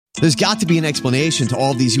There's got to be an explanation to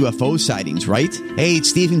all of these UFO sightings, right? Hey,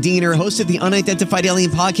 it's Stephen Diener, host of the Unidentified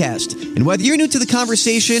Alien Podcast. And whether you're new to the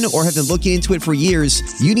conversation or have been looking into it for years,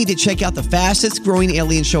 you need to check out the fastest growing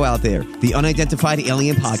alien show out there, the Unidentified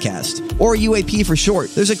Alien Podcast, or UAP for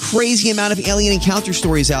short. There's a crazy amount of alien encounter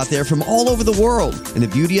stories out there from all over the world. And the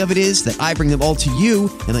beauty of it is that I bring them all to you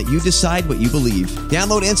and let you decide what you believe.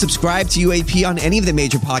 Download and subscribe to UAP on any of the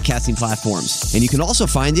major podcasting platforms. And you can also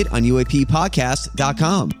find it on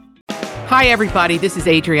UAPpodcast.com. Hi, everybody. This is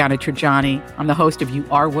Adriana Trajani. I'm the host of You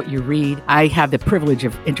Are What You Read. I have the privilege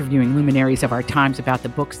of interviewing luminaries of our times about the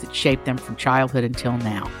books that shaped them from childhood until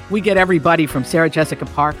now. We get everybody from Sarah Jessica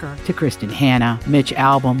Parker to Kristen Hanna, Mitch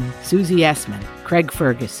Albom, Susie Essman, Craig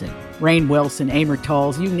Ferguson, Rainn Wilson, Amor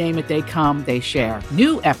Tolls, you name it, they come, they share.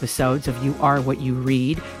 New episodes of You Are What You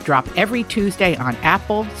Read drop every Tuesday on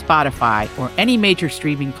Apple, Spotify, or any major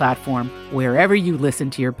streaming platform wherever you listen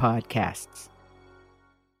to your podcasts.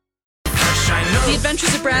 The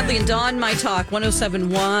Adventures of Bradley and Dawn, My Talk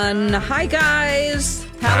 107.1. Hi, guys.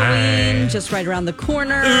 Halloween, just right around the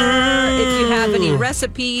corner. If you have any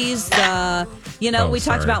recipes, we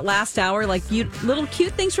talked about last hour, like little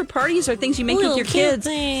cute things for parties or things you make with your kids.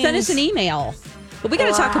 Send us an email. But we got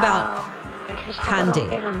to talk about candy.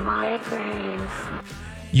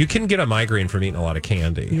 You can get a migraine from eating a lot of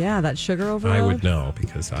candy. Yeah, that sugar overload. I would know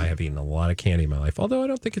because I have eaten a lot of candy in my life. Although I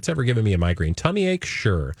don't think it's ever given me a migraine. Tummy ache,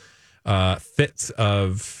 sure. Fits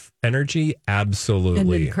of energy, absolutely.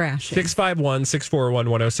 And then crashing.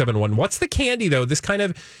 651-641-1071. What's the candy, though? This kind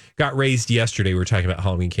of got raised yesterday. We were talking about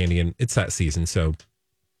Halloween candy, and it's that season, so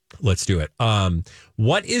let's do it.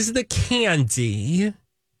 What is the candy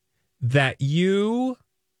that you...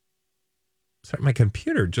 Sorry, my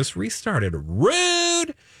computer just restarted.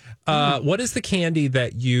 Rude! What is the candy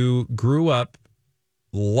that you grew up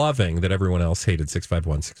loving that everyone else hated?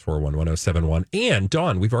 651-641-1071. And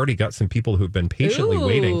Dawn, we've already got some people who've been patiently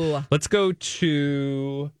waiting. Let's go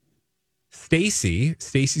to Stacy.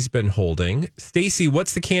 Stacy's been holding. Stacy,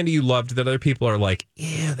 what's the candy you loved that other people are like,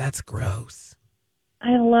 ew, that's gross?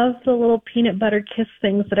 I love the little peanut butter kiss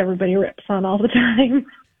things that everybody rips on all the time.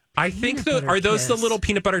 I think are those the little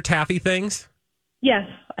peanut butter taffy things? Yes.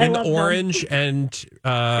 I and love orange them.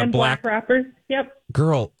 and black wrappers. Yep.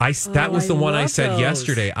 Girl, that was the one I said those.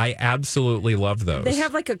 yesterday. I absolutely love those. They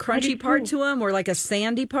have like a crunchy part to them or like a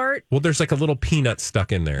sandy part. Well, there's like a little peanut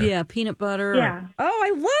stuck in there. Yeah, peanut butter. Yeah. Oh,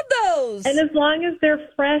 I love those. And as long as they're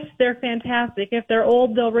fresh, they're fantastic. If they're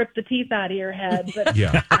old, they'll rip the teeth out of your head. But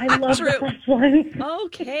yeah. I love the fresh ones.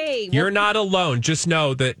 Okay. You're not alone. Just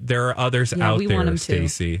know that there are others out there,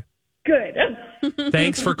 Stacy. Good.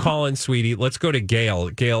 Thanks for calling, sweetie. Let's go to Gail.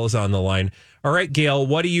 Gail is on the line. All right, Gail,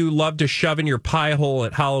 what do you love to shove in your pie hole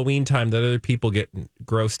at Halloween time that other people get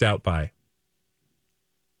grossed out by?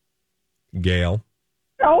 Gail.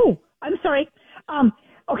 Oh, I'm sorry.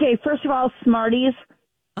 Okay, first of all, Smarties.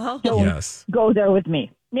 Oh, Don't yes. go there with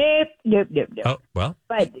me. Nope. Oh, well.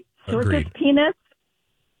 But circus agreed. peanuts.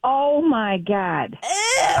 Oh my God.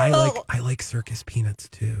 I like circus peanuts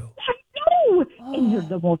too. No, and they're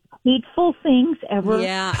the most hateful things ever.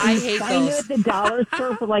 Yeah, I hate Find those. it at the dollar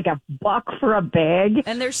store for like $1 for a bag.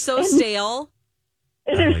 And they're so stale.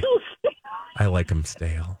 And they're so stale. I like them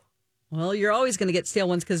stale. Well, you're always going to get stale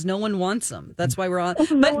ones because no one wants them. That's why we're on.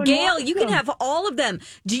 But Gail, you can have all of them.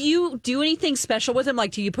 Do you do anything special with them?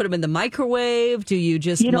 Like, do you put them in the microwave? Do you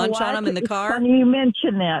just munch on them in the car? It's funny you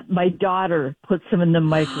mention that. My daughter puts them in the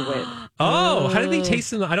microwave. Oh, how do they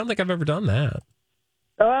taste in the... I don't think I've ever done that.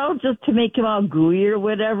 Well, just to make them all gooey or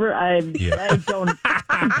whatever. I don't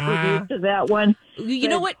contribute to that one. You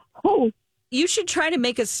know what? Oh, you should try to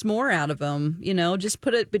make a s'more out of them. You know, just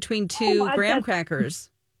put it between two graham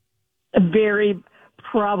crackers. Very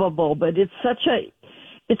probable, but it's such a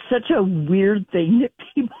weird thing that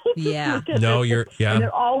people Yeah. No, and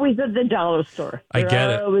they're always at the dollar store. I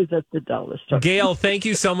get it. Always at the dollar store. Gail, thank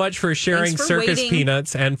you so much for sharing Thanks for circus waiting.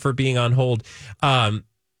 peanuts and for being on hold.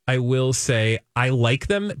 I will say I like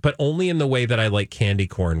them, but only in the way that I like candy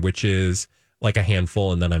corn, which is like a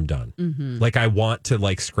handful and then I'm done. Mm-hmm. Like I want to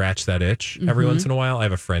like scratch that itch every once in a while. I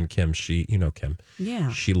have a friend, Kim. Kim.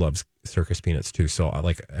 Yeah. She loves circus peanuts too. So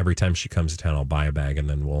like every time she comes to town, I'll buy a bag and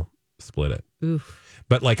then we'll split it. Oof.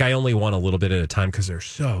 But like I only want a little bit at a time because they're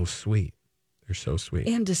so sweet. They're so sweet.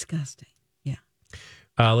 And disgusting. Yeah.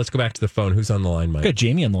 Let's go back to the phone. Who's on the line, Mike? Got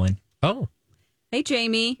Jamie on the line. Oh. Hey,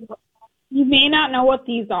 Jamie. You may not know what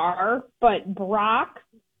these are, but Brock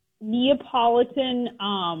Neapolitan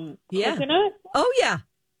coconut. Oh, yeah.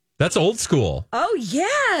 That's old school. Oh,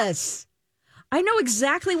 yes. I know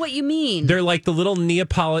exactly what you mean. They're like the little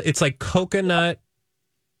Neapolitan. It's like coconut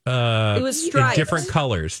It was striped. In different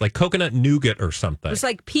colors, like coconut nougat or something. It was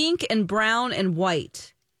like pink and brown and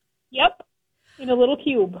white. Yep. In a little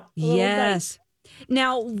cube. Yes.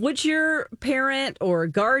 Now, would your parent or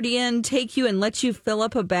guardian take you and let you fill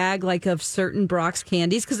up a bag like of certain Brock's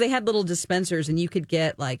candies? Because they had little dispensers and you could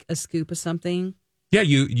get like a scoop of something. Yeah,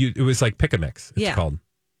 it was like pick a mix. It's called.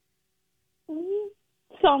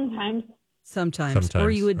 Sometimes. Or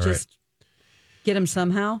you would just get them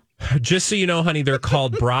somehow. Just so you know, honey, they're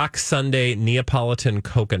called Brock Sunday Neapolitan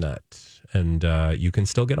Coconut, and you can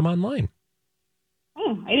still get them online.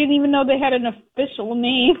 I didn't even know they had an official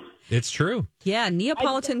name. It's true. Yeah,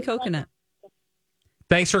 Neapolitan coconut.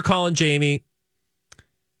 Thanks for calling, Jamie.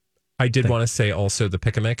 I did want to say also the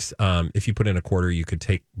pick a mix. If you put in a quarter, you could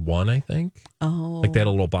take one, I think. Oh. Like they had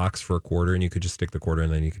a little box for a quarter, and you could just stick the quarter,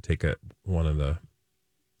 and then you could take one of the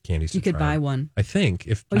candies. You could buy one. I think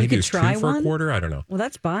if you maybe could it's try two for one? a quarter. I don't know. Well,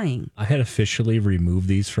 that's buying. I had officially removed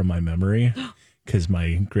these from my memory because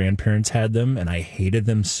my grandparents had them, and I hated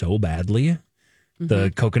them so badly.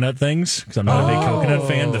 The coconut things, because I'm not a big coconut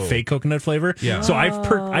fan, the fake coconut flavor. Yeah. So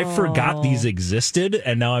I forgot these existed,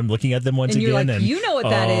 and now I'm looking at them once and you're again. Like, and you know what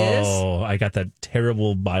that is. Oh, I got that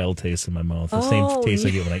terrible bile taste in my mouth. The same taste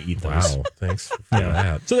I get when I eat those. Wow. Thanks for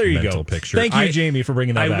that. So there you mental go. picture. Thank you, Jamie, for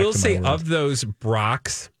bringing that back. I will to say, my world. of those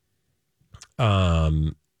Brock's, Pick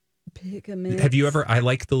a mix. have you ever, I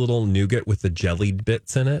like the little nougat with the jellied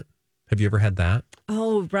bits in it. Have you ever had that?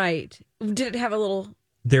 Oh, right. Did it have a little...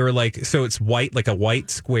 They were like, so it's white, like a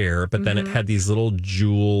white square, but then it had these little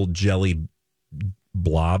jewel jelly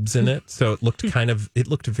blobs in it. So it looked it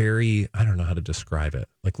looked very, I don't know how to describe it,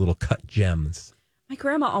 like little cut gems. My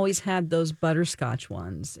grandma always had those butterscotch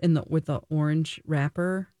ones with the orange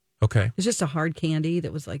wrapper. Okay. It's just a hard candy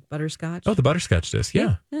that was like butterscotch. Oh, the butterscotch disc.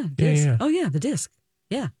 Yeah. Disc. Yeah. Oh, yeah, the disc.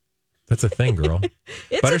 Yeah. That's a thing, girl.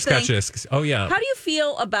 It's Butterscotch a thing. discs. Oh, yeah. How do you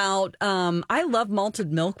feel about, I love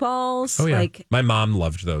malted milk balls. Oh, yeah. Like, my mom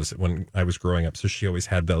loved those when I was growing up. So she always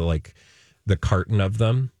had the carton of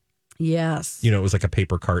them. yes. You know, it was like a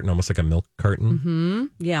paper carton, almost like a milk carton. Mm-hmm.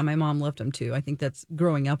 Yeah, my mom loved them too. I think that's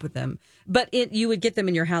growing up with them. But you would get them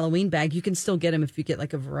in your Halloween bag. You can still get them if you get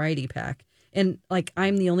like a variety pack. And like,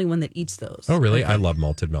 I'm the only one that eats those. Oh, really? Okay. I love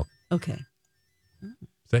malted milk. Okay.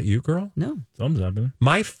 Is that you, girl? No. Thumbs up.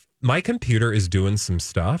 My computer is doing some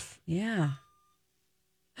stuff. Yeah.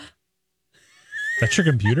 That's your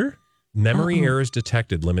computer? Memory errors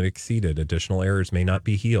detected, limit exceeded. Additional errors may not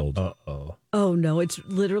be healed. Uh-oh. Oh, no. It's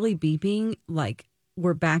literally beeping like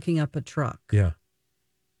we're backing up a truck. Yeah.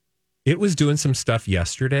 It was doing some stuff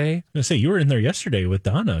yesterday. I was going to say, you were in there yesterday with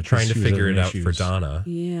Donna. Trying to She was figure having it out for issues. Donna.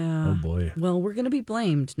 Yeah. Oh, boy. Well, we're going to be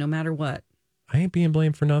blamed no matter what. I ain't being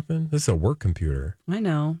blamed for nothing. This is a work computer. I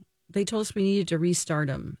know. They told us we needed to restart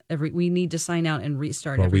them. We need to sign out and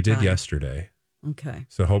restart Well, every we did time. yesterday. Okay.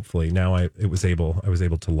 So hopefully now I was able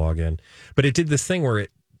to log in. But it did this thing where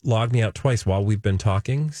it logged me out twice while we've been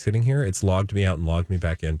talking, sitting here. It's logged me out and logged me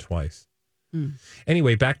back in twice.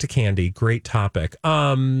 Anyway, back to candy. Great topic.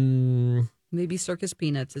 Maybe circus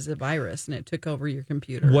peanuts is a virus and it took over your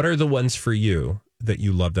computer. What are the ones for you that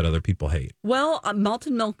you love that other people hate? Well,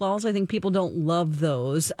 malted milk balls, I think people don't love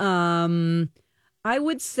those. I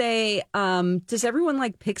would say, does everyone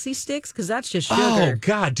like pixie sticks? Because that's just sugar. Oh,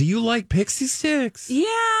 God. Do you like pixie sticks? Yeah,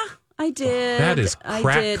 I did. That is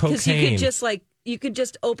crack Because you cocaine. could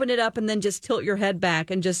just open it up and then just tilt your head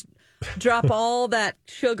back and just drop all that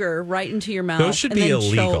sugar right into your mouth. Those should and be then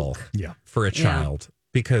illegal choke. for a child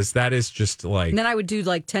because that is just like... And then I would do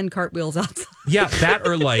like 10 cartwheels outside. Yeah, that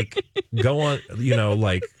or like go on,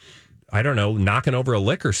 like, I don't know, knocking over a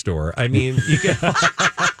liquor store. I mean, you can...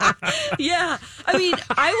 Yeah. I mean,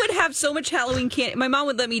 I would have so much Halloween candy. My mom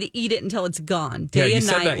would let me to eat it until it's gone, day you and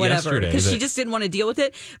said night, that whatever, yesterday, because she that- just didn't want to deal with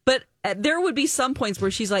it. But there would be some points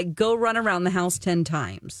where she's like, go run around the house 10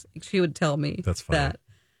 times. She would tell me That's funny. that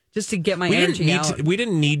just to get my We energy out. we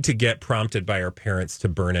didn't need to get prompted by our parents to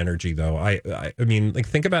burn energy, though. I mean, like,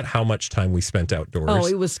 think about how much time we spent outdoors. Oh,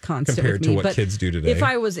 it was constant compared with to me. what But kids do today. If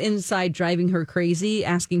I was inside driving her crazy,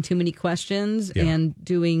 asking too many questions and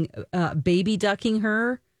doing baby ducking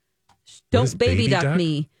her, is don't baby baby duck duck?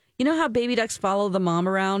 me. You know how baby ducks follow the mom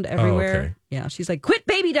around everywhere? okay. Yeah, she's like, quit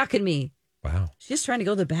baby ducking me. Wow. She's trying to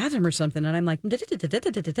go to the bathroom or something. And I'm like,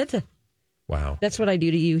 "Da-da-da-da-da-da-da-da." Wow. That's what I do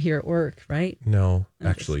to you here at work, right? No,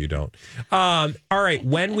 actually, you don't. All right.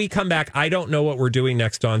 When we come back, I don't know what we're doing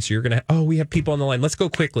next, Dawn. So you're going to... we have people on the line. Let's go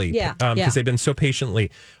quickly. Yeah. Because they've been so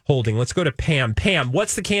patiently holding. Let's go to Pam. Pam,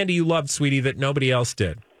 what's the candy you loved, sweetie, that nobody else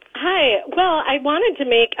did? Hi. Well, I wanted to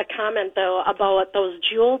make a comment, though, about those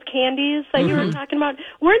jeweled candies that you were talking about.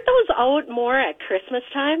 Weren't those out more at Christmas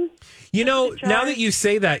time? You know, now that you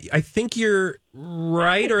say that, I think you're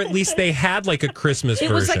right, or at least they had like a Christmas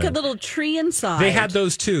version. It was like a little tree inside. They had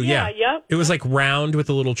those too, yeah. Yep. It was like round with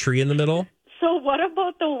a little tree in the middle. So what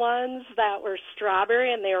about the ones that were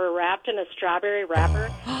strawberry and they were wrapped in a strawberry wrapper?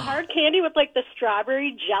 Hard candy with like the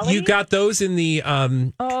strawberry jelly? You got those in the,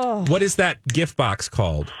 what is that gift box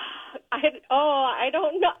called? I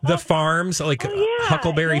don't know. The farms, like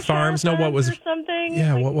Huckleberry Farms. No, what was it? Something?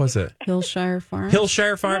 Yeah, what was it? Hillshire Farms.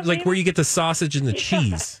 Hillshire Farms, like where you get the sausage and the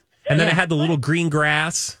cheese. And then it had the little green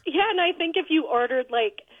grass. Yeah, and I think if you ordered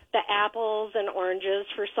like the apples and oranges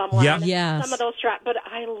for someone, some of those but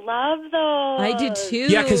I love those. I did too.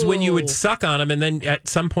 Yeah, because when you would suck on them, and then at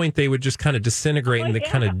some point they would just kind of disintegrate and they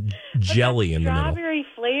kind of jelly in the middle. Strawberry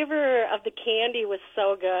flavor of the candy was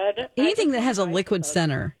so good. Anything that has a liquid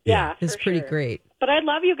center is pretty great. But I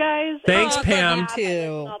love you guys. Thanks, Pam. Love you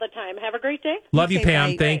too. All the time. Have a great day. Love you,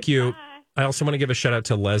 Pam. Bye. Thank you. Bye. I also want to give a shout out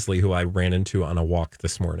to Leslie, who I ran into on a walk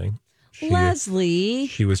this morning. Leslie.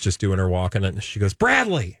 She was just doing her walk, and she goes,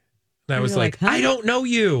 Bradley. And I was like, huh? I don't know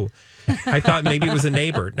you. I thought maybe it was a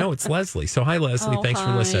neighbor. No, it's Leslie. So hi, Leslie. Thanks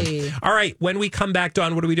for listening. All right. When we come back,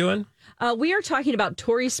 Dawn, what are we doing? We are talking about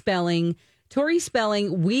Tori Spelling. Tori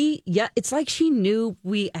Spelling, it's like she knew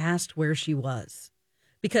we asked where she was.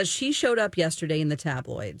 Because she showed up yesterday in the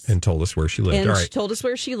tabloids. And told us where she lived. And she told us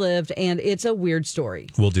where she lived, and it's a weird story.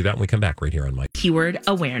 We'll do that when we come back right here on Mike. Keyword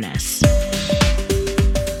awareness.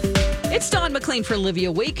 It's Dawn McLean for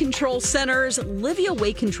Livia Weight Control Centers. Livia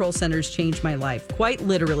Weight Control Centers changed my life, quite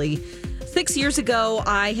literally. 6 years ago,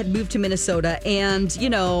 I had moved to Minnesota, and,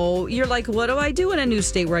 you're like, what do I do in a new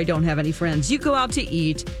state where I don't have any friends? You go out to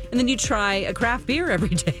eat, and then you try a craft beer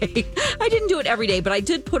every day. I didn't do it every day, but I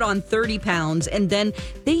did put on 30 pounds, and then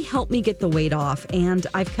they helped me get the weight off, and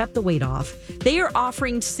I've kept the weight off. They are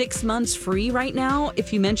offering 6 months free right now.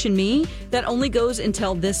 If you mention me, that only goes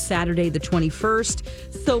until this Saturday, the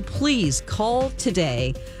 21st. So please call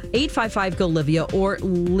today, 855-GO-LIVIA or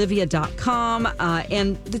livia.com,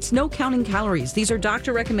 and it's no counting calories. These are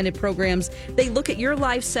doctor-recommended programs. They look at your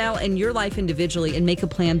lifestyle and your life individually and make a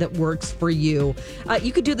plan that works for you.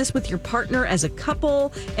 You could do this with your partner as a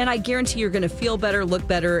couple, and I guarantee you're going to feel better, look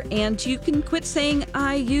better, and you can quit saying,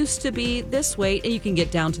 I used to be this weight, and you can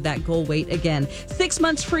get down to that goal weight again. 6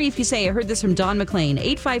 months free if you say, I heard this from Dawn McLean,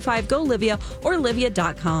 855-GO-LIVIA or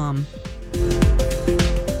livia.com.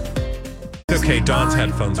 Okay, Dawn's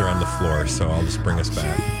headphones are on the floor, so I'll just bring us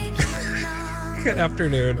back. Good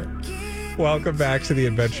afternoon. Welcome back to the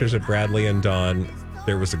Adventures of Bradley and Dawn.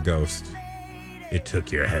 There was a ghost. It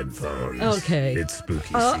took your headphones. Okay. It's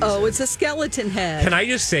spooky season. It's a skeleton head. Can I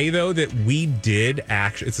just say, though, that we did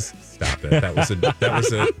actually... Stop it. That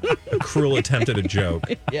was a cruel attempt at a joke.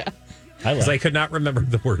 Yeah. Because I could not remember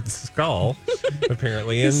the word skull,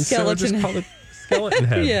 apparently, and so I just called it skeleton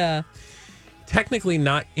head. Yeah. Technically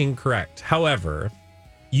not incorrect. However,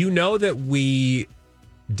 you know that we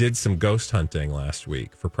did some ghost hunting last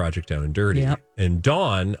week for Project Down and Dirty. Yep. And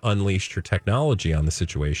Dawn unleashed her technology on the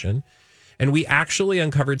situation. And we actually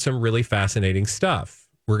uncovered some really fascinating stuff.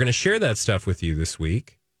 We're going to share that stuff with you this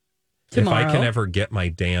week. Tomorrow. If I can ever get my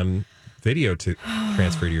damn video to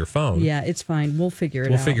transfer to your phone. Yeah, it's fine. We'll figure it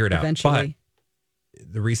out. We'll figure it out. Eventually.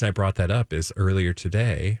 But the reason I brought that up is earlier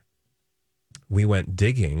today, we went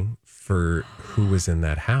digging for who was in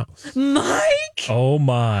that house. Mike! Oh,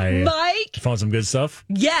 my. Mike! Found some good stuff?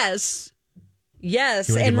 Yes.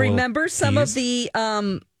 And remember some of the,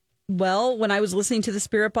 when I was listening to the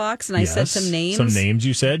Spirit Box and I said some names. Some names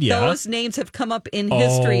you said, yeah. Those names have come up in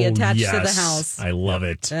history attached to the house. I love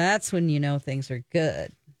it. That's when you know things are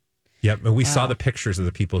good. Yep, and we saw the pictures of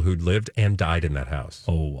the people who'd lived and died in that house.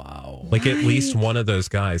 Oh, wow. Like at least one of those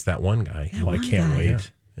guys, that one guy. I can't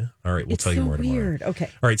wait. Yeah. All right, we'll tell you more tomorrow. Weird. Okay.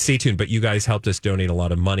 All right, stay tuned. But you guys helped us donate a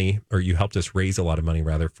lot of money, or you helped us raise a lot of money,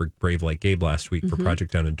 rather, for Brave Like Gabe last week for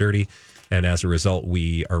Project Down and Dirty. And as a result,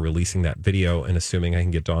 we are releasing that video, and assuming I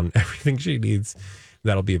can get Dawn everything she needs,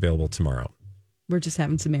 that'll be available tomorrow. We're just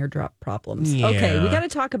having some airdrop problems. Yeah. Okay, we got to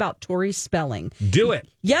talk about Tori Spelling. Do it.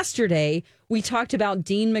 Yesterday, we talked about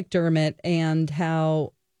Dean McDermott and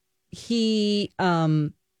how he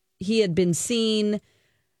had been seen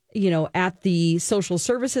at the social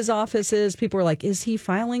services offices. People were like, is he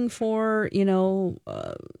filing for,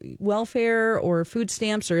 welfare or food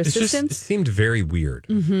stamps or assistance? It seemed very weird.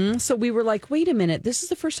 Mm-hmm. So we were like, wait a minute, this is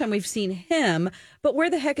the first time we've seen him. But where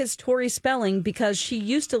the heck is Tori Spelling? Because she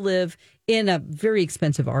used to live in a very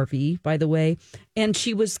expensive RV, by the way, and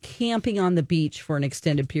she was camping on the beach for an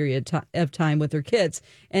extended period of time with her kids.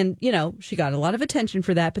 And, she got a lot of attention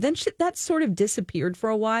for that. But then that sort of disappeared for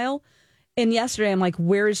a while. And yesterday, I'm like,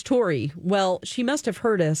 where is Tori? Well, she must have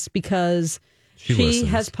heard us because she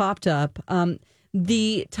has popped up.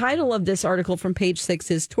 The title of this article from Page 6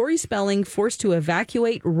 is Tori Spelling Forced to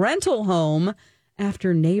Evacuate Rental Home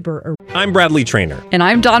After Neighbor. I'm Bradley Trainer. And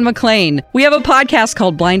I'm Don McClain. We have a podcast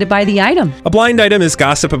called Blinded by the Item. A blind item is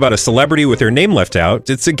gossip about a celebrity with their name left out.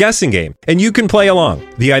 It's a guessing game, and you can play along.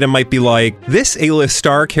 The item might be like, this A-list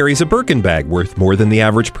star carries a Birkin bag worth more than the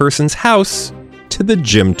average person's house to the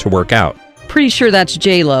gym to work out. Pretty sure that's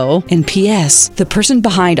J-Lo. And P.S. the person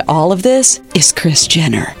behind all of this is Kris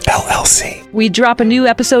Jenner, LLC. We drop a new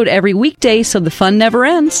episode every weekday so the fun never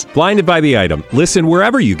ends. Blinded by the Item. Listen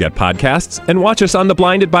wherever you get podcasts and watch us on the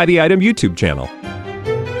Blinded by the Item YouTube channel.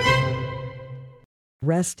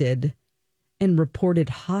 Arrested and reported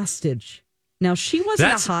hostage. Now, she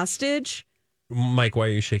wasn't a hostage. Mike, why are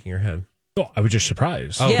you shaking your head? Oh, I was just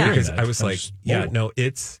surprised. Oh, yeah. Because I was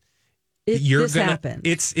happened.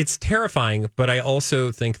 It's terrifying, but I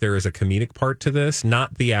also think there is a comedic part to this,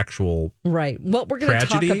 not the actual right. What we're going to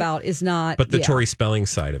talk about is not, but the Tori Spelling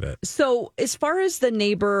side of it. So, as far as the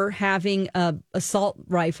neighbor having a assault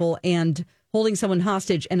rifle and holding someone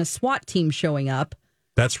hostage, and a SWAT team showing up,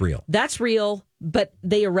 that's real. That's real. But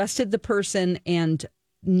they arrested the person, and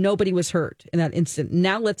nobody was hurt in that instant.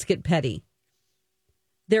 Now let's get petty.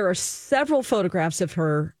 There are several photographs of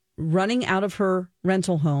her running out of her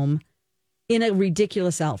rental home in a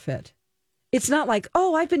ridiculous outfit. It's not like,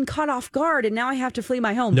 oh, I've been caught off guard and now I have to flee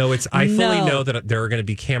my home. No, I fully know that there are going to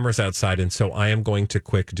be cameras outside, and so I am going to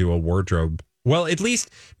quick do a wardrobe. Well, at least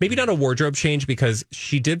maybe not a wardrobe change, because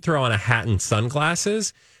she did throw on a hat and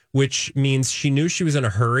sunglasses, which means she knew she was in a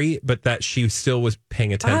hurry, but that she still was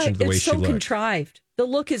paying attention to the way she looked. It's so contrived. The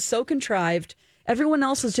look is so contrived. Everyone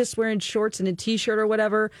else is just wearing shorts and a T-shirt or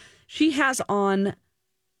whatever. She has on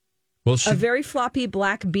a very floppy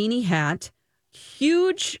black beanie hat,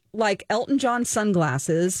 huge, like Elton John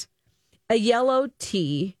sunglasses, a yellow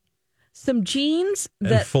tee, some jeans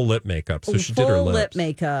and full lip makeup. So she did her lips. Full lip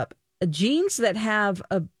makeup, jeans that have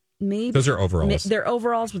those are overalls. They're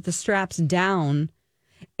overalls with the straps down,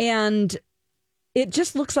 and it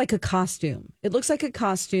just looks like a costume. It looks like a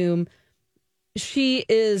costume. She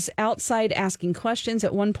is outside asking questions.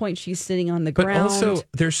 At one point, she's sitting on the ground. But also,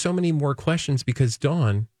 there's so many more questions because,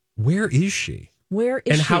 Dawn, where is she? Where is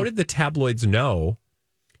she? And how did the tabloids know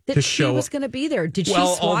that she was going to be there? Did she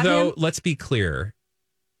swat him? Let's be clear,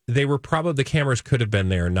 the cameras could have been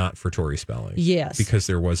there not for Tori Spelling. Yes. Because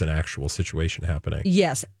there was an actual situation happening.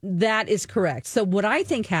 Yes, that is correct. So what I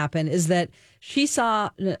think happened is that she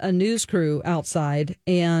saw a news crew outside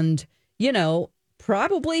and,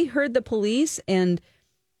 probably heard the police, and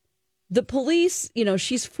the police,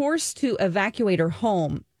 she's forced to evacuate her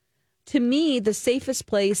home. To me, the safest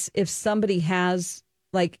place, if somebody has,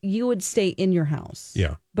 you would stay in your house.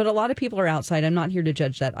 Yeah. But a lot of people are outside. I'm not here to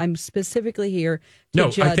judge that. I'm specifically here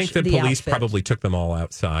to judge I think the police outfit. probably took them all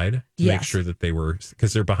outside to make sure that they were,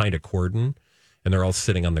 because they're behind a cordon and they're all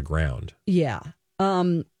sitting on the ground. Yeah.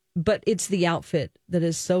 But it's the outfit that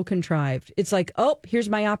is so contrived. It's like, oh, here's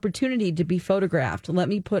my opportunity to be photographed. Let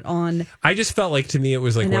me put on. I just felt like, to me, it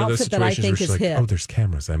was like one of those situations where she's like, oh, there's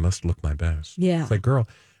cameras. I must look my best. Yeah. It's like, girl,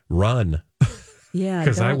 run. Yeah.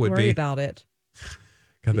 Because I would worry about it.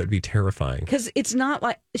 God, that'd be terrifying. Because it's not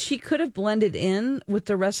like she could have blended in with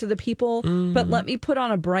the rest of the people, but let me put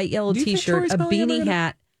on a bright yellow T-shirt, a beanie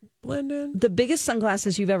hat, blend in, the biggest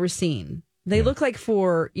sunglasses you've ever seen. They look like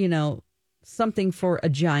for, something for a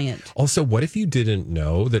giant. Also, what if you didn't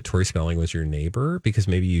know that Tori Spelling was your neighbor? Because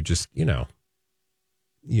maybe you just, maybe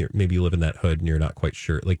you live in that hood and you're not quite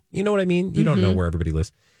sure. Like, you know what I mean? You don't know where everybody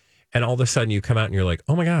lives. And all of a sudden you come out and you're like,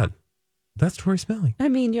 oh my God, that's Tori Spelling. I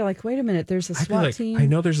mean, you're like, wait a minute, there's a SWAT team. I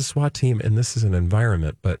know there's a SWAT team and this is an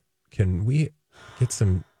environment, but can we get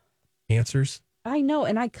some answers? I know.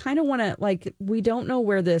 And I kind of want to, we don't know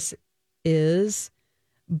where this is,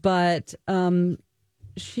 but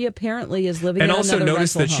she apparently is living in another rental home. And also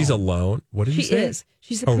notice that she's alone. What did you say? She is.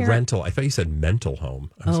 She's a rental. I thought you said mental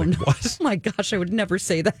home. I was like, no. What? Oh my gosh, I would never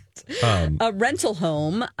say that. A rental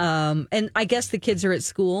home. And I guess the kids are at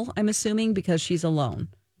school, I'm assuming, because she's alone.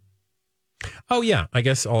 Oh, yeah. I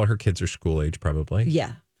guess all her kids are school age, probably.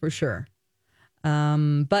 Yeah, for sure.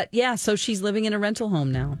 But yeah, so she's living in a rental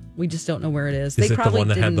home now. We just don't know where it is. Is it the one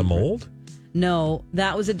that had the mold? No,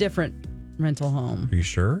 that was a different rental home. Are you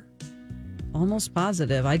sure? Almost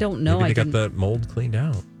positive. I don't know. Maybe they got the mold cleaned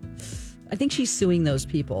out. I think she's suing those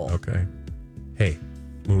people. Okay. Hey,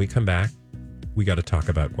 when we come back, we got to talk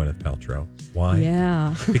about Gwyneth Paltrow. Why?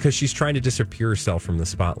 Yeah. Because she's trying to disappear herself from the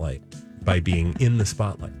spotlight by being in the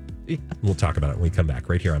spotlight. Yeah. We'll talk about it when we come back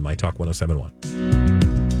right here on My Talk 1071.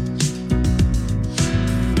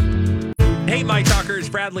 Hey, My Talkers,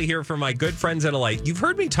 Bradley here for my good friends at Alight. You've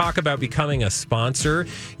heard me talk about becoming a sponsor.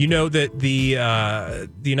 You know that the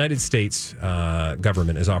United States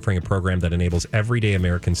government is offering a program that enables everyday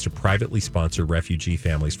Americans to privately sponsor refugee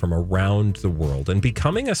families from around the world. And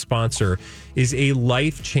becoming a sponsor is a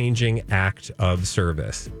life-changing act of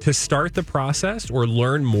service. To start the process or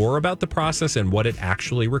learn more about the process and what it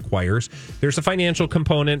actually requires, there's a financial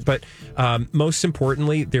component, but most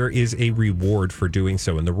importantly, there is a reward for doing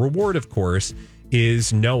so. And the reward, of course,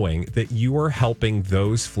 is knowing that you are helping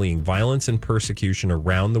those fleeing violence and persecution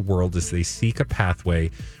around the world as they seek a pathway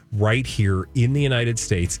right here in the United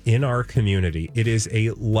States, in our community. It is a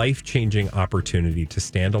life-changing opportunity to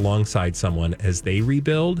stand alongside someone as they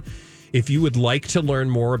rebuild. If you would like to learn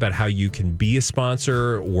more about how you can be a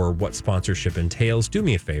sponsor or what sponsorship entails, do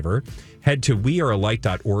me a favor. Head to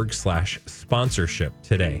wearealight.org/sponsorship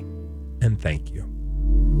today. And thank you.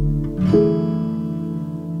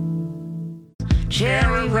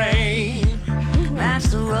 Cherry rain,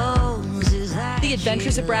 that's the roses. The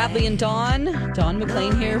Adventures of Bradley and Dawn. Dawn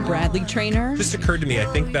McLean here, Bradley trainer. Just occurred to me, I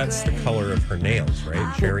think that's the color of her nails,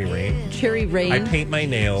 right? Cherry rain. Cherry rain. I paint my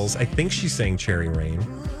nails. I think she's saying cherry rain.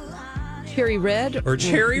 Cherry red? Or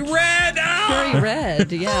cherry red. Oh! Cherry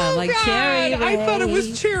red, yeah. Oh, like God. cherry rain. I thought it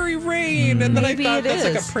was cherry rain. And then Maybe I thought that's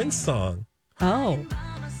is. like a Prince song. Oh.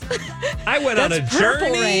 I went on a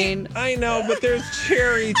journey. Rain. I know, but there's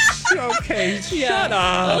cherry. Okay, shut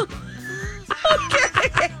up.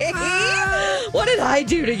 Okay. What did I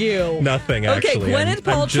do to you? Nothing, actually. Okay, Gwyneth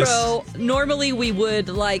Paltrow, normally we would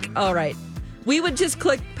all right, we would just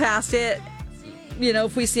click past it,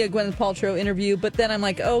 if we see a Gwyneth Paltrow interview, but then I'm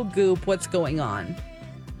like, oh, Goop, what's going on?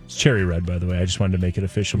 It's cherry red, by the way. I just wanted to make it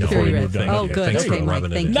official before we moved on. Oh, good. Thanks okay, for Mike,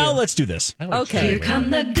 thank you. Now let's do this. Okay. Here come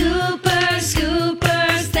the Goopers,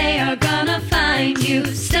 Scoopers. They are gonna find you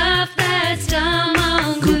stuff that's dumb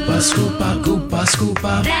on Goop. Goopa, scoopa, goopa,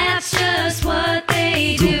 scoopa. That's just what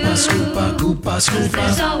they do. Goopa, scoopa, goopa, scoopa.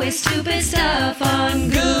 There's always stupid stuff on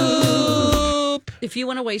Goop. If you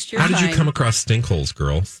want to waste your How time. did you come across stinkholes,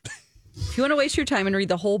 girl? If you want to waste your time and read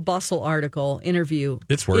the whole Bustle article, interview,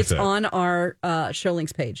 it's worth it. It's on our show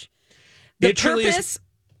links page. The purpose.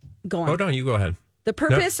 Go on. Oh, no, you go ahead. The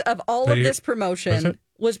purpose of all of this promotion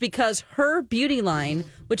was because her beauty line,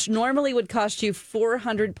 which normally would cost you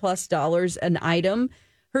 $400+ an item,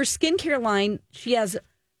 her skincare line, she has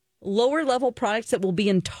lower level products that will be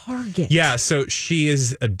in Target. Yeah, so she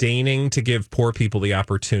is deigning to give poor people the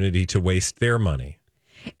opportunity to waste their money.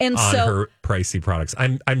 And on her pricey products.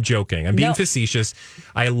 I'm joking. I'm being facetious.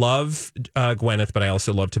 I love Gwyneth, but I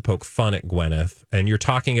also love to poke fun at Gwyneth. And you're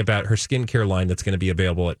talking about her skincare line that's going to be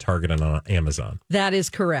available at Target and on Amazon. That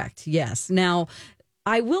is correct. Yes. Now,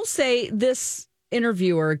 I will say this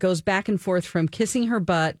interviewer goes back and forth from kissing her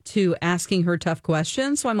butt to asking her tough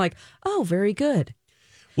questions. So I'm like, oh, very good.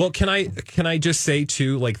 Well, can I just say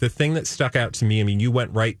too, like the thing that stuck out to me, I mean, you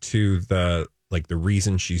went right to the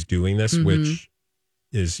reason she's doing this, which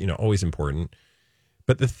is, always important.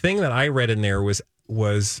 But the thing that I read in there was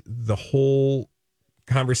the whole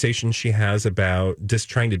conversation she has about just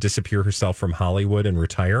trying to disappear herself from Hollywood and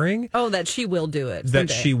retiring. Oh, that she will do it. That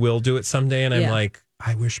she will do it someday. And I'm like,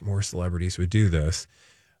 I wish more celebrities would do this.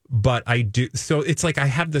 But I do. So it's like I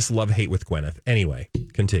have this love-hate with Gwyneth. Anyway,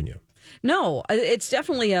 continue. No, it's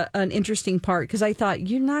definitely an interesting part because I thought,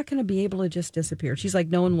 you're not going to be able to just disappear. She's like,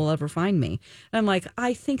 no one will ever find me. And I'm like,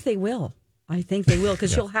 I think they will.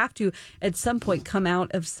 Because she'll have to at some point come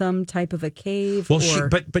out of some type of a cave. Well,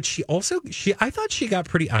 she also I thought she got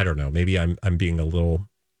pretty. I don't know. Maybe I'm being a little.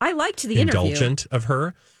 I liked the indulgent of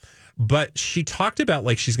her, but she talked about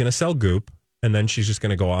like she's going to sell Goop and then she's just going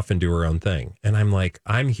to go off and do her own thing. And I'm like,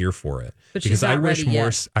 I'm here for it because I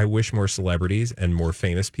wish more celebrities and more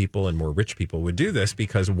famous people and more rich people would do this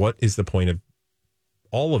because what is the point of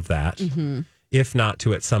all of that? Mm-hmm. If not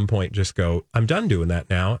to at some point just go, I'm done doing that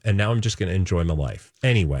now. And now I'm just going to enjoy my life.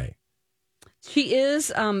 Anyway. She is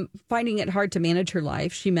finding it hard to manage her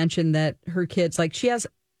life. She mentioned that her kids, like she has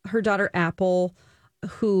her daughter Apple,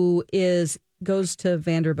 who goes to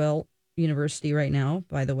Vanderbilt University right now,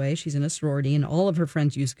 by the way. She's in a sorority and all of her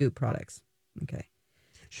friends use Goop products. Okay.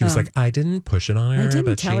 She was like, I didn't push it on her. I didn't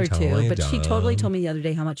but tell her totally to, but she does. totally told me the other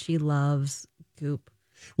day how much she loves Goop.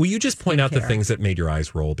 Will you just point out the Skincare. things that made your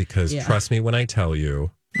eyes roll? Because trust me when I tell you,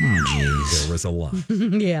 there was a lot.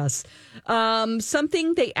 Yes.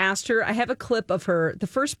 Something they asked her, I have a clip of her. The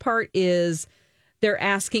first part is they're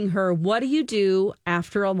asking her, what do you do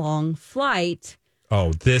after a long flight?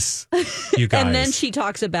 Oh, this, you guys. And then she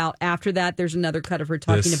talks about, after that, there's another cut of her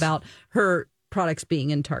talking about her products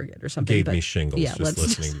being in Target or something. Gave me shingles just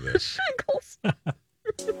listening to this. Shingles.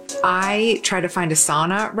 I try to find a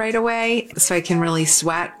sauna right away so I can really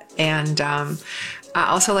sweat. And I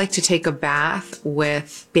also like to take a bath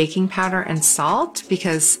with baking powder and salt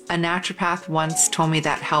because a naturopath once told me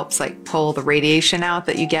that helps like pull the radiation out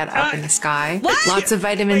that you get up in the sky. What? Lots of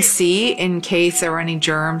vitamin C in case there were any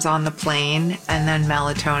germs on the plane, and then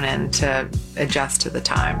melatonin to adjust to the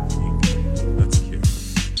time. That's cute.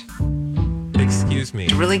 Excuse me.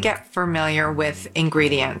 Really get familiar with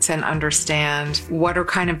ingredients and understand what are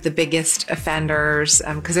kind of the biggest offenders,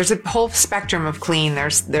 because there's a whole spectrum of clean.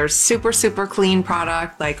 There's super clean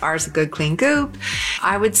product like ours, a good clean Goop.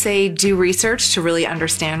 I would say do research to really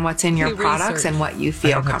understand what's in your products and what you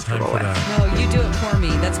feel comfortable with. No, you do it for me.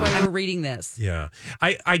 That's why we're reading this. Yeah.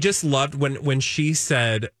 I just loved when she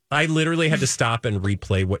said, I literally had to stop and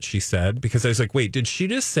replay what she said because I was like, wait, did she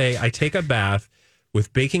just say I take a bath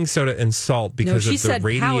with baking soda and salt because she of the said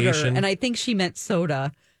radiation? powder, and I think she meant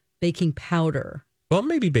soda, baking powder. Well,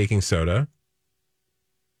 maybe baking soda.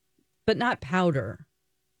 But not powder.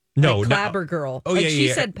 No, like Clabber Girl. Oh, like yeah, she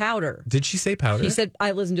yeah. said powder. Did she say powder? She said,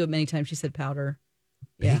 I listened to it many times. She said powder.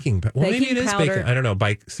 Baking powder. Well, maybe it is powder. baking. I don't know.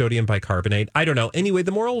 Sodium bicarbonate. I don't know. Anyway,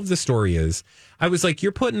 the moral of the story is I was like,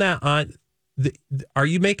 you're putting that on. Are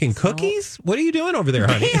you making cookies? What are you doing over there,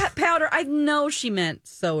 honey? Yeah, powder. I know she meant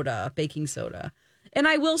soda, baking soda. And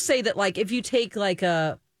I will say that, like, if you take like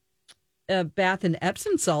a bath in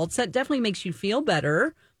Epsom salts, that definitely makes you feel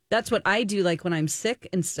better. That's what I do, like when I'm sick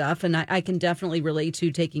and stuff. And I can definitely relate to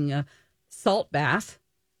taking a salt bath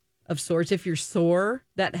of sorts. If you're sore,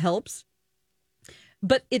 that helps.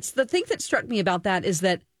 But it's the thing that struck me about that is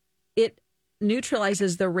that it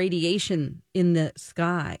neutralizes the radiation in the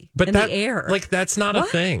sky, in the air. Like, that's not a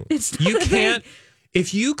thing. It's not you a can't. thing.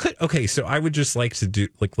 If you could, okay, so I would just like to do,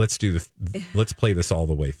 like, let's play this all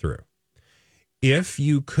the way through. If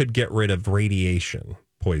you could get rid of radiation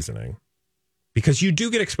poisoning, because you do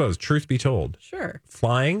get exposed, truth be told. Sure.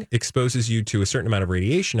 Flying exposes you to a certain amount of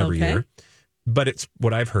radiation every year. But it's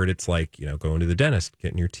what I've heard. It's like, going to the dentist,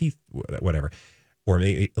 getting your teeth, whatever. Or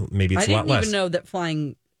maybe it's a lot less. I didn't even know that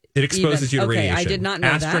flying. It exposes you to radiation. I did not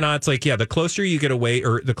know that. Astronauts, the closer you get away,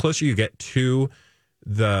 or the closer you get to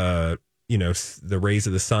the rays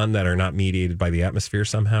of the sun that are not mediated by the atmosphere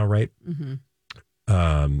somehow, right?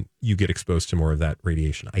 Mm-hmm. You get exposed to more of that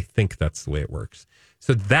radiation. I think that's the way it works.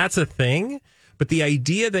 So that's a thing. But the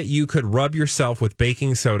idea that you could rub yourself with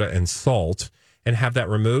baking soda and salt and have that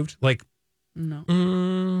removed,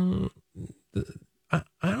 no. I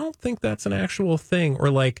don't think that's an actual thing. Or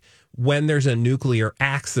like when there's a nuclear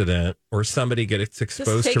accident or somebody gets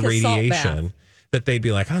exposed to radiation, that they'd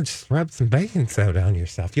be like, oh, just rub some baking soda on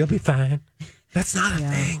yourself. You'll be fine. That's not a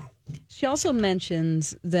thing. She also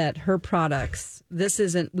mentions that her products,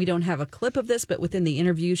 we don't have a clip of this, but within the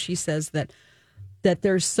interview, she says that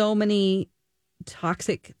there's so many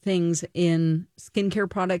toxic things in skincare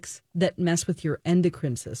products that mess with your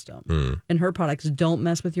endocrine system. And her products don't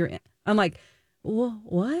mess with your... I'm like,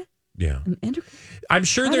 what? Yeah. I'm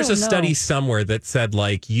sure there's a study somewhere that said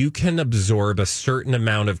like you can absorb a certain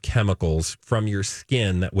amount of chemicals from your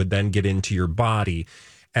skin that would then get into your body,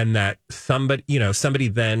 and that somebody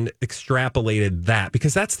then extrapolated that,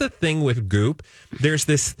 because that's the thing with Goop. There's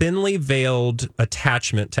this thinly veiled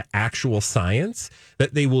attachment to actual science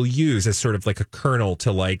that they will use as sort of like a kernel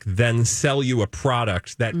to like then sell you a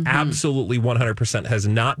product that absolutely 100% has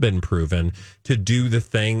not been proven to do the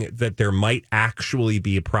thing that there might actually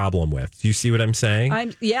be a problem with. Do you see what I'm saying?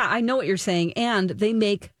 I know what you're saying. And they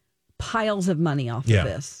make piles of money off of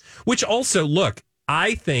this. Which also, look,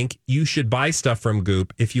 I think you should buy stuff from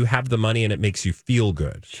Goop if you have the money and it makes you feel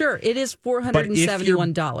good. Sure, it is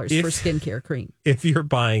 $471 for skincare cream. If you're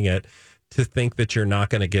buying it to think that you're not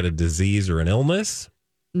going to get a disease or an illness,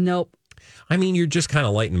 nope. I mean, you're just kind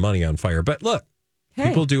of lighting money on fire. But look,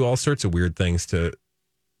 people do all sorts of weird things to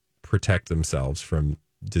protect themselves from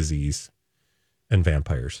disease and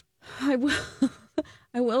vampires. I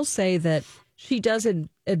will say that she does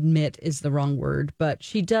admit is the wrong word, but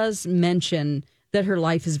she does mention that her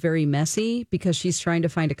life is very messy because she's trying to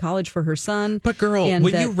find a college for her son. But girl,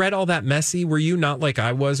 when you read all that messy, were you not like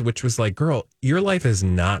I was, which was like, girl, your life is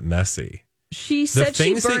not messy. She said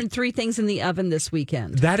she burned 3 things in the oven this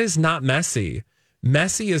weekend. That is not messy.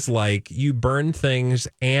 Messy is like you burn things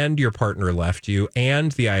and your partner left you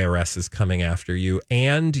and the IRS is coming after you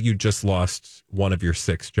and you just lost one of your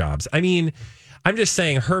 6 jobs. I mean, I'm just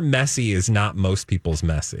saying her messy is not most people's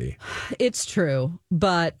messy. It's true.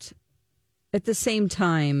 But at the same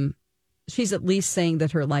time, she's at least saying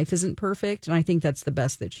that her life isn't perfect. And I think that's the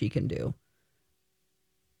best that she can do.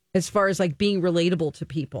 As far as like being relatable to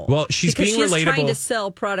people. Well, she's being relatable. Trying to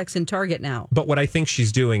sell products in Target now. But what I think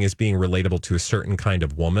she's doing is being relatable to a certain kind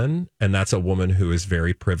of woman. And that's a woman who is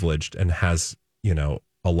very privileged and has, a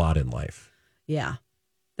lot in life. Yeah,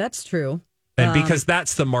 that's true. And because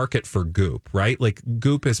that's the market for Goop, right? Like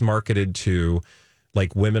Goop is marketed to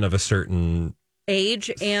like women of a certain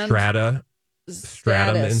age and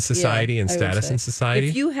stratum in society and status in society.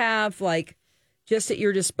 If you have like just at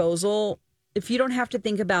your disposal, if you don't have to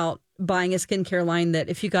think about buying a skincare line that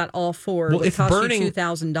if you got all 4 would cost you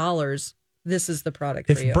 $2,000, this is the product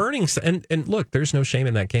for you. If burning, and look, there's no shame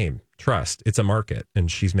in that game. Trust, it's a market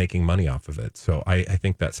and she's making money off of it. So I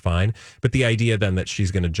think that's fine. But the idea then that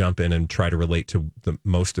she's going to jump in and try to relate to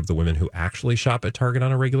most of the women who actually shop at Target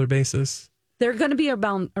on a regular basis. They're going to be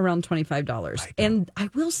around $25. And I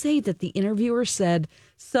will say that the interviewer said,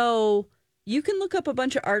 so you can look up a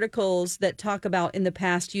bunch of articles that talk about in the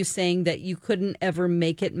past you saying that you couldn't ever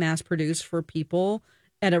make it mass produced for people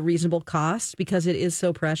at a reasonable cost because it is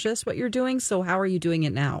so precious what you're doing. So how are you doing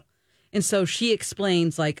it now? And so she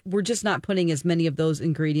explains, like, we're just not putting as many of those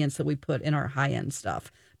ingredients that we put in our high end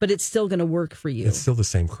stuff, but it's still going to work for you. It's still the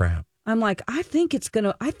same crap. I'm like, I think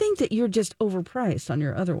that you're just overpriced on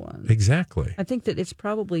your other one. Exactly. I think that it's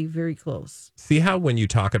probably very close. See how when you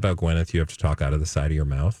talk about Gwyneth, you have to talk out of the side of your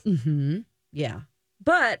mouth? Mm-hmm. Yeah.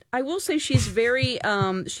 But I will say she's very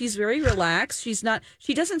relaxed.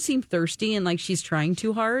 She doesn't seem thirsty and like she's trying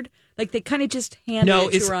too hard. Like they kind of just hand it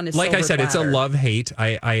to her on a silver like I said, platter. it's a love-hate.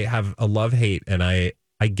 I have a love-hate and I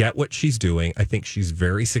get what she's doing. I think she's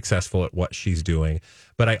very successful at what she's doing.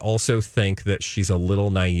 But I also think that she's a little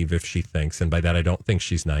naive if she thinks, and by that I don't think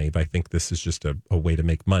she's naive. I think this is just a way to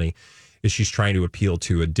make money, is she's trying to appeal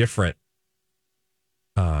to a different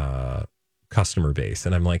customer base.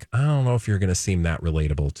 And I'm like, I don't know if you're going to seem that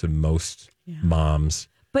relatable to most moms.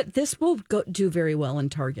 But this will do very well in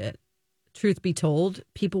Target. Truth be told,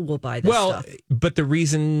 people will buy this stuff. But the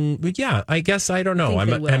reason, I guess, I don't know. I'm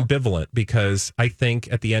ambivalent because I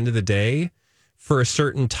think at the end of the day, for a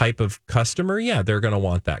certain type of customer, they're going to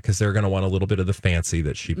want that because they're going to want a little bit of the fancy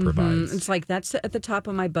that she provides. It's like, that's at the top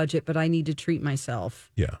of my budget, but I need to treat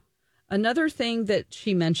myself. Yeah. Another thing that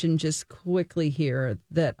she mentioned just quickly here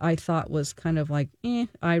that I thought was kind of like,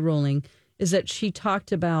 eye rolling, is that she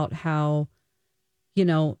talked about how,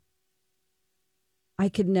 I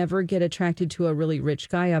could never get attracted to a really rich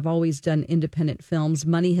guy. I've always done independent films.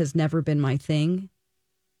 Money has never been my thing.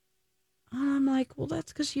 I'm like, well,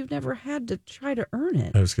 that's because you've never had to try to earn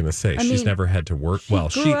it. I was going to say, she's never had to work.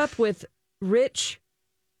 She grew up with rich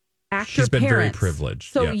actor She's been parents. very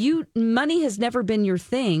privileged. So money has never been your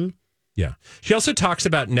thing. Yeah. She also talks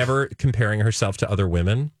about never comparing herself to other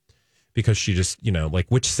women because she just,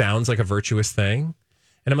 which sounds like a virtuous thing.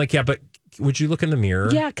 And I'm like, yeah, but would you look in the mirror?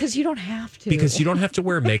 Yeah, because you don't have to. Because you don't have to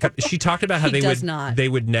wear makeup. She talked about how they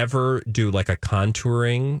would never do like a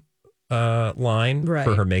contouring line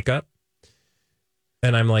for her makeup.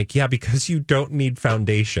 And I'm like, yeah, because you don't need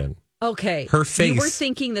foundation. Okay. Her face. You were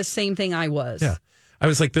thinking the same thing I was. Yeah. I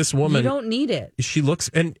was like, this woman. You don't need it. She looks,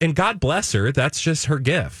 and God bless her, that's just her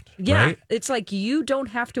gift. Yeah. Right? It's like you don't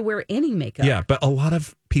have to wear any makeup. Yeah, but a lot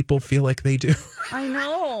of people feel like they do. I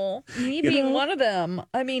know. Me being one of them.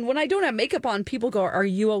 I mean, when I don't have makeup on, people go, are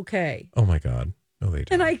you okay? Oh my God. No, they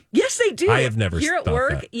don't. And yes, they do. I have never Here at thought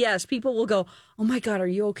work, that. yes, people will go, oh my God, are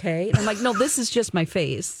you okay? And I'm like, no, this is just my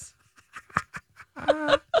face.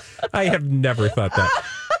 I have never thought that.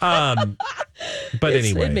 But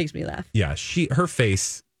anyway. It makes me laugh. Yeah, her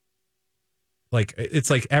face, like,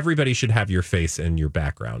 it's like everybody should have your face in your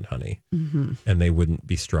background, honey. Mm-hmm. And they wouldn't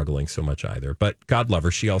be struggling so much either. But God love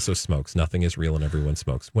her. She also smokes. Nothing is real and everyone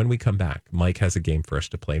smokes. When we come back, Mike has a game for us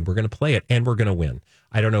to play, and we're going to play it, and we're going to win.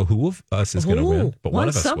 I don't know who of us is going to win, but one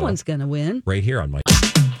of us someone's going to win. Right here on Mike.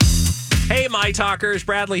 Hey, My Talkers,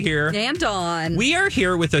 Bradley here. And Dawn. We are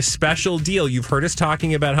here with a special deal. You've heard us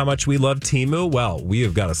talking about how much we love Temu. Well, we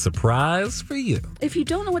have got a surprise for you. If you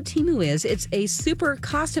don't know what Temu is, it's a super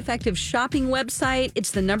cost-effective shopping website.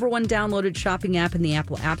 It's the #1 downloaded shopping app in the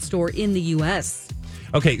Apple App Store in the U.S.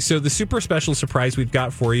 Okay, so the super special surprise we've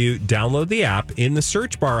got for you, download the app. In the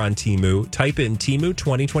search bar on Temu, type in Temu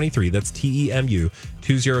 2023. That's TEMU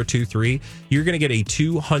 2023. You're going to get a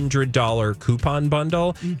 $200 coupon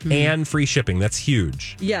bundle and free shipping. That's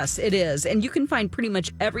huge. Yes, it is. And you can find pretty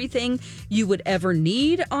much everything you would ever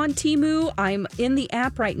need on Temu. I'm in the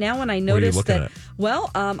app right now, and I noticed that,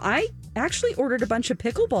 I actually ordered a bunch of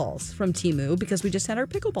pickleballs from Temu because we just had our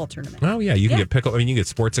pickleball tournament. Oh, yeah. You can get you can get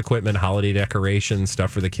sports equipment, holiday decorations,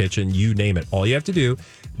 stuff for the kitchen, you name it. All you have to do,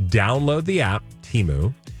 download the app,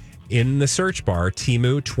 Temu. In the search bar,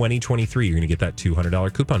 Temu 2023. You're going to get that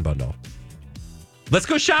 $200 coupon bundle. Let's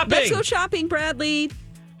go shopping. Let's go shopping, Bradley.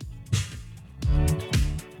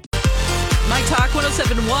 My Talk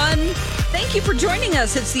 1071. Thank you for joining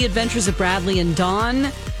us. It's the Adventures of Bradley and Dawn.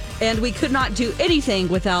 And we could not do anything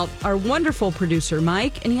without our wonderful producer,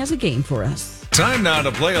 Mike, and he has a game for us. Time now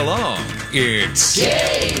to play along. It's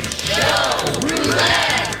Game Show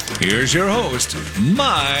Roulette. Here's your host,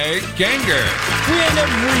 Mike Ganger. We end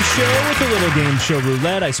every show with a little game show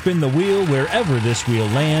roulette. I spin the wheel wherever this wheel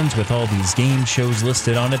lands with all these game shows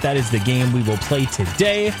listed on it. That is the game we will play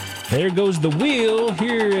today. There goes the wheel.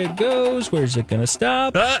 Here it goes. Where's it going to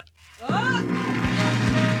stop? It's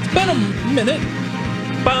been a minute.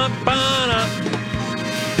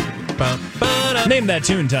 Name that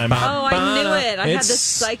tune time. Oh, I knew it. I had this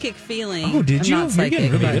psychic feeling. Oh, did you? I'm not psychic, You're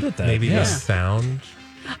getting really but- good at that. Maybe the sound.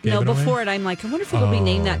 No, gave it away? before it, I'm like, I wonder if it'll be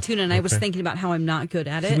Name That Tune. And I was thinking about how I'm not good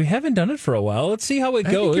at it. We haven't done it for a while. Let's see how it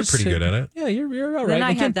I goes. think you're pretty good at it. Yeah, you're all right. Then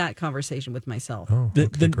I Again, had that conversation with myself.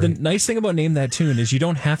 the nice thing about Name That Tune is you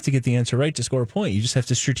don't have to get the answer right to score a point. You just have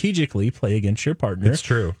to strategically play against your partner. It's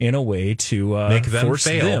true. In a way to Make them force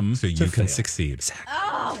fail them so to you can fail. succeed.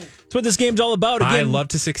 That's what this game's all about. Again, I love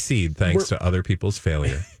to succeed thanks to other people's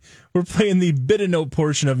failure. We're playing the bit of note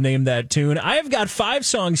portion of Name That Tune. I've got 5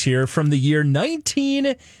 songs here from the year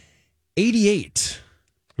 1988.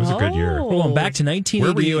 It was a good year. Oh. We're going back to 1988.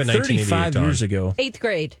 Where were you in 35 1988, years ago. 8th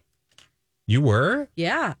grade. You were?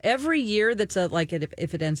 Yeah. Every year that's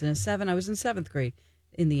if it ends in a 7, I was in 7th grade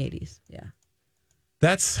in the 80s. Yeah.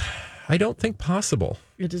 That's, I don't think possible.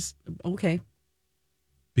 It is. Okay.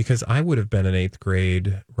 Because I would have been in 8th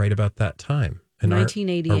grade right about that time. And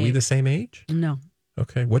 1988. Are we the same age? No.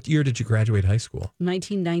 Okay. What year did you graduate high school?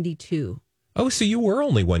 1992. Oh, so you were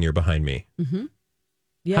only 1 year behind me. Mm-hmm.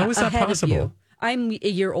 Yeah. How is that ahead of possible? you. I'm a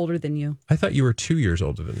year older than you. I thought you were 2 years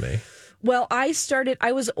older than me. Well, I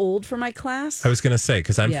was old for my class. I was going to say,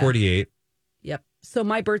 because I'm 48. Yep. So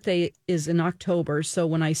my birthday is in October. So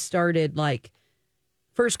when I started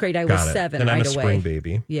first grade, I was Got it. 7 and right I'm a away. spring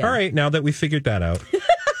baby. Yeah. All right, now that we figured that out.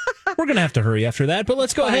 We're going to have to hurry after that, but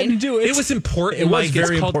let's go ahead and do it. It was important. It was Mike.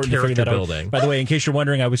 very It's called important to figure character that out. building. By the way, in case you're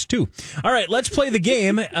wondering, I was 2. All right, let's play the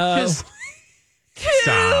game.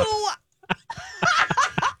 Stop.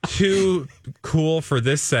 Too cool for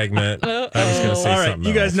this segment. I was going to say all right, something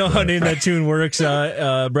you guys else, know how but- Name That Tune works.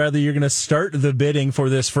 Bradley, you're going to start the bidding for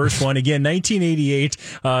this first one. Again, 1988.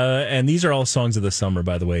 And these are all songs of the summer,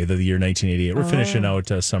 by the way, the year 1988. We're finishing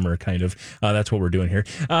out summer, kind of. That's what we're doing here.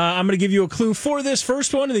 I'm going to give you a clue for this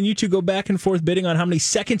first one, and then you two go back and forth bidding on how many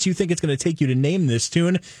seconds you think it's going to take you to name this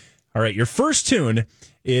tune. All right, your first tune,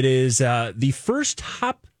 it is the first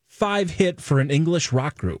top 5 hit for an English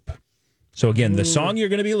rock group. So again, the song you're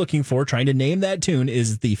going to be looking for, trying to name that tune,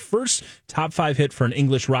 is the first top 5 hit for an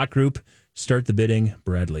English rock group. Start the bidding,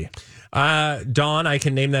 Bradley. Dawn, I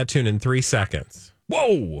can name that tune in 3 seconds.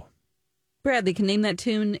 Whoa! Bradley can name that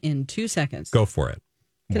tune in 2 seconds. Go for it.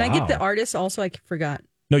 Can I get the artist also? I forgot.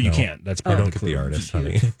 No, you can't. That's part I of don't the get the clue. artist,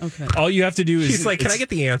 honey. Okay. All you have to do is... She's like, can I get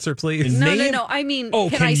the answer, please? No. I mean,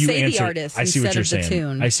 can I you say answer? the artist I see what instead you're of the saying.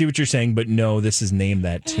 tune? I see what you're saying, but no, this is Name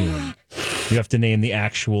That Tune. You have to name the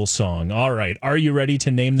actual song. All right. Are you ready to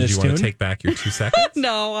name this Do you tune? want to take back your 2 seconds?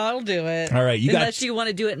 No, I'll do it. All right, Unless you want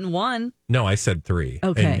to do it in 1. No, I said 3.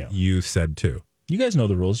 Okay. And you said 2. You guys know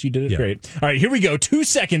the rules. You did it great. All right, here we go. 2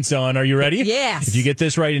 seconds on. Are you ready? Yes. If you get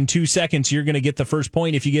this right in 2 seconds, you're going to get the first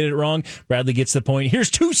point. If you get it wrong, Bradley gets the point. Here's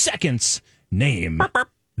 2 seconds. Name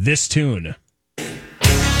this tune.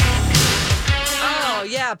 Oh,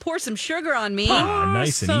 yeah. Pour some sugar on me.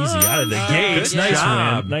 Nice and easy out of the gate. Good Nice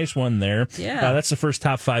job. one. Nice one there. Yeah. That's the first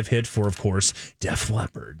top 5 hit for, of course, Def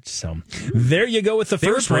Leppard. So there you go with the They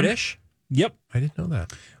were first one. British? Yep. I didn't know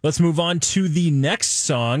that. Let's move on to the next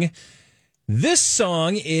song. This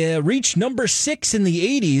song reached number 6 in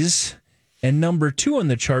the 80s and number 2 on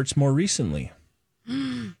the charts more recently.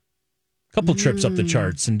 Couple trips up the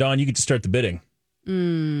charts. And Dawn, you get to start the bidding.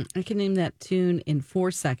 I can name that tune in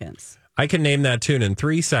 4 seconds. I can name that tune in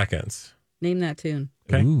 3 seconds. Name that tune.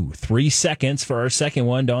 Okay. Ooh, 3 seconds for our second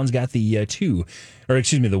one. Dawn's got the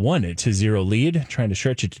 1-0 lead, trying to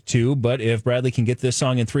stretch it to 2. But if Bradley can get this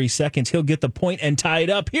song in 3 seconds, he'll get the point and tie it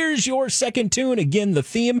up. Here's your second tune. Again, the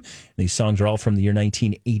theme. These songs are all from the year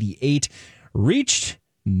 1988. Reached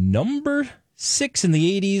number 6 in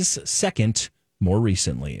the 80s, second more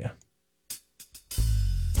recently.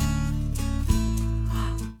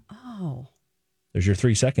 Oh. There's your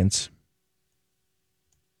 3 seconds.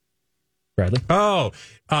 Bradley? Oh,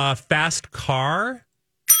 Fast Car?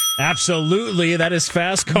 Absolutely. That is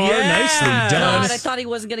Fast Car. Yes! Nicely done. God, I thought he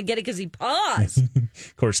wasn't going to get it because he paused.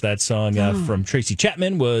 Of course, that song from Tracy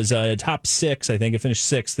Chapman was top 6. I think it finished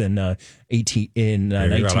 6th in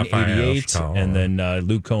 1988. And then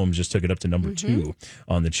Luke Combs just took it up to number 2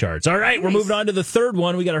 on the charts. All right, we're moving on to the third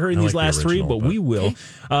one. We got to hurry these last 3, but we will.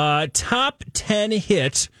 Top 10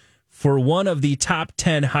 hit for one of the top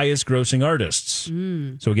 10 highest grossing artists.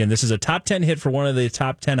 So again, this is a top 10 hit for one of the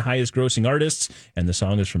top 10 highest grossing artists, and the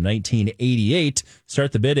song is from 1988.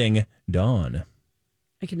 Start the bidding, Dawn.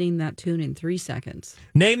 I can name that tune in 3 seconds.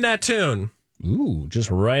 Name that tune. Ooh, just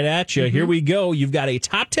right at you. Here we go. You've got a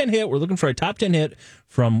top 10 hit. We're looking for a top 10 hit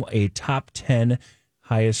from a top 10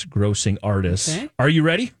 highest grossing artist. Okay. Are you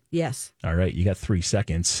ready? Yes. All right, you got 3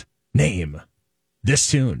 seconds. Name this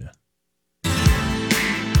tune.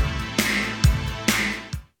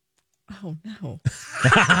 Oh, no.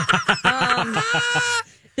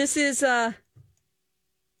 This is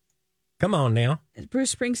Come on now.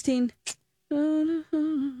 Bruce Springsteen.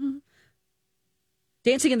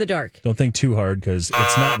 Dancing in the Dark. Don't think too hard because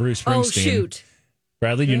it's not Bruce Springsteen. Oh, shoot.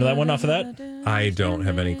 Bradley, do you know that one off of that? I don't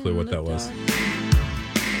have any clue what that was.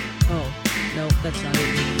 Oh, no, that's not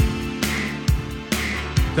it.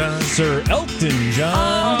 Sir Elton John.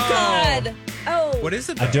 Oh, God. Oh. What is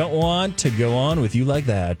it, I don't want to go on with you like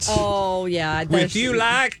that. Oh, yeah. With you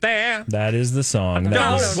like that. That is the song.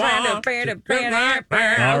 That is... All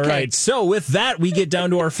right. So with that, we get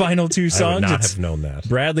down to our final 2 songs. I would not It's have known that.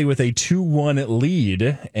 Bradley with a 2-1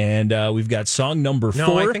 lead. And we've got song number 4.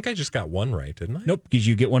 No, I think I just got one right, didn't I? Nope, because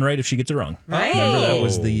you get one right if she gets it wrong. Right. Remember, that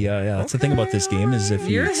was the that's the thing about this game is if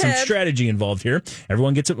you some strategy involved here.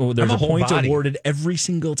 Everyone gets it. There's a point awarded every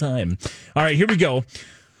single time. All right, here we go.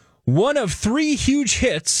 One of 3 huge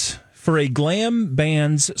hits for a glam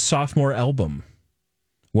band's sophomore album.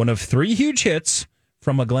 One of 3 huge hits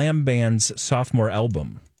from a glam band's sophomore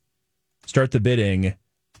album. Start the bidding,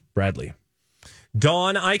 Bradley.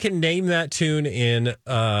 Dawn, I can name that tune in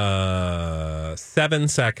 7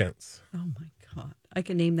 seconds. Oh, my God. I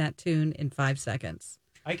can name that tune in 5 seconds.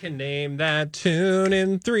 I can name that tune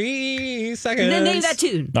in 3 seconds. Then name that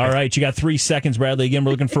tune. All right, you got 3 seconds, Bradley. Again,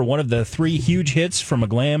 we're looking for one of the 3 huge hits from a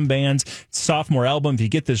glam band's sophomore album. If you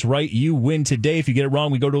get this right, you win today. If you get it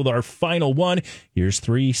wrong, we go to our final one. Here's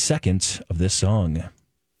 3 seconds of this song.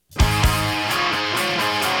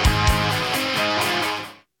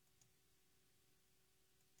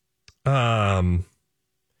 For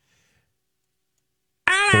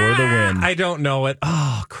the win. I don't know it.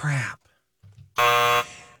 Oh, crap.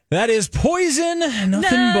 That is Poison.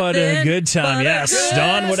 Nothing but a good time. Yes,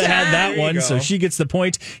 Dawn would have had that one, so she gets the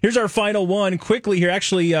point. Here's our final one. Quickly here.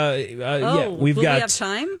 Actually, yeah, we've will got. We have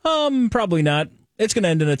time? Probably not. It's going to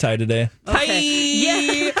end in a tie today. Okay.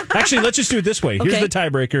 Yeah. Actually, let's just do it this way. Here's the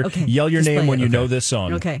tiebreaker. Okay. Yell your name when you know this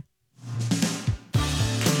song. Okay.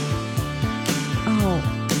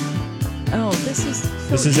 Oh, this is.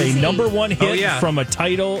 This is a number 1 hit yeah. from a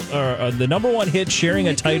title, or the number 1 hit sharing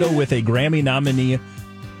a title with a Grammy nominee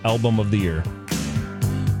album of the year.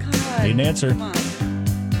 God. Need an answer. Come on.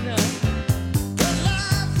 No.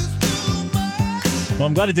 Well,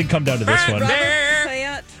 I'm glad it did come down to this one.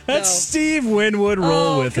 That's Steve Winwood.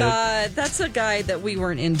 Roll with it. Oh, God. That's a guy that we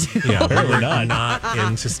weren't into. Yeah, Apparently we're not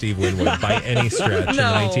into Steve Winwood by any stretch in the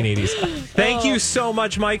 1980s. Thank you so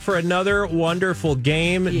much, Mike, for another wonderful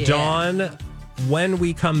game. Yeah. Dawn, when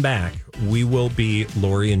we come back, we will be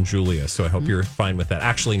Lori and Julia. So I hope you're fine with that.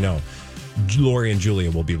 Actually, no. Lori and Julia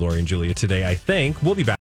will be Lori and Julia today, I think. We'll be back.